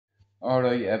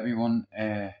Alright everyone,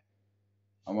 I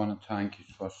want to thank you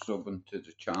for subbing to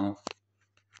the channel.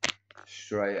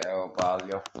 Straight out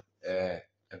value. If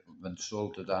I've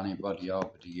insulted anybody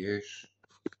over the years,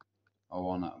 I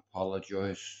want to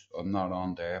apologise. I'm not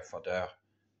on there for that.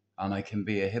 And I can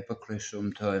be a hypocrite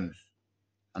sometimes.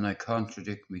 And I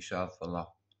contradict myself a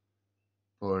lot.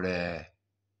 But I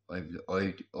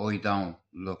don't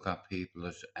look at people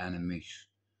as enemies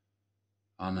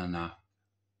on an app.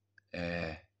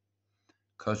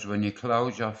 Because when you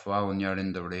close your phone, you're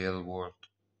in the real world.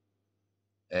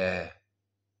 I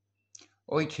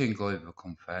think I have a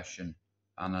confession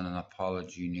and an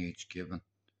apology needs given.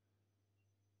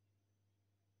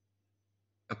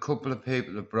 A couple of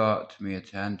people have brought it to my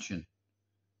attention.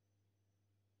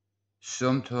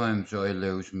 Sometimes I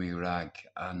lose me rag,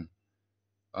 and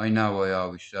I know I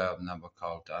always say I've never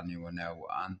called anyone out,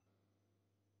 and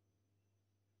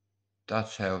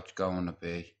that's how it's going to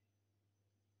be.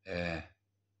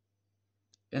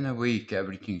 In a week,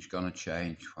 everything's going to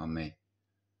change for me.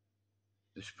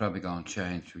 It's probably going to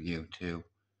change for you too.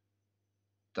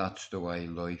 That's the way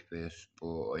life is,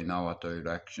 but I know what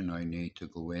direction I need to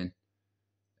go in.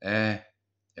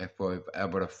 If I've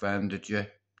ever offended you,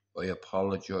 I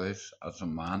apologise as a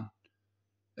man.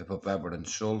 If I've ever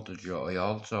insulted you, I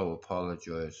also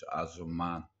apologise as a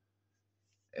man.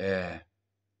 I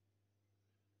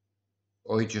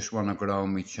just want to grow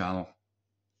my channel.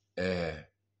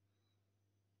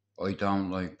 I don't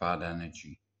like bad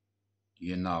energy.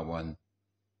 You know,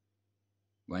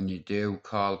 when you do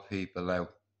call people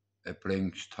out, it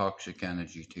brings toxic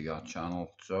energy to your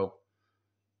channel. So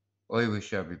I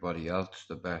wish everybody else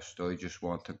the best. I just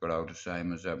want to grow the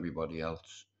same as everybody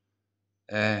else.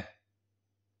 And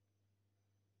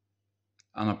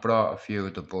I brought a few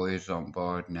of the boys on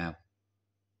board now.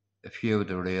 A few of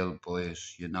the real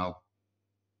boys, you know.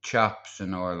 Chaps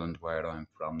in Ireland where I'm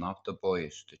from, not the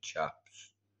boys, the chaps.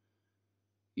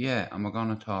 Yeah, and we're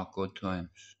gonna talk good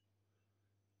times.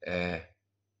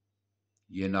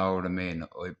 You know what I mean?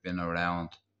 I've been around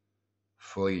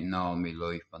fighting all my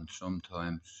life, and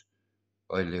sometimes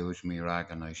I lose me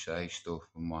rag and I say stuff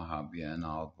and what have you and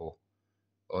all,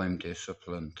 but I'm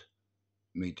disciplined.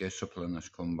 Me discipline has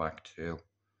come back too.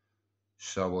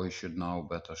 So I should know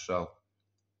better. So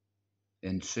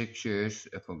in 6 years,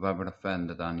 if I've ever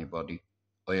offended anybody,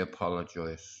 I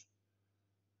apologise.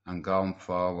 And going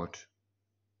forward,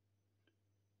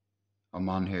 I'm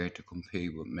on here to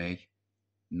compete with me,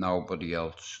 nobody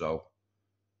else. So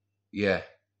yeah,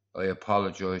 I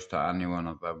apologise to anyone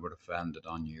I've ever offended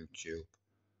on YouTube.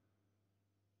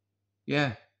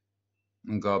 Yeah,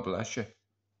 and God bless you.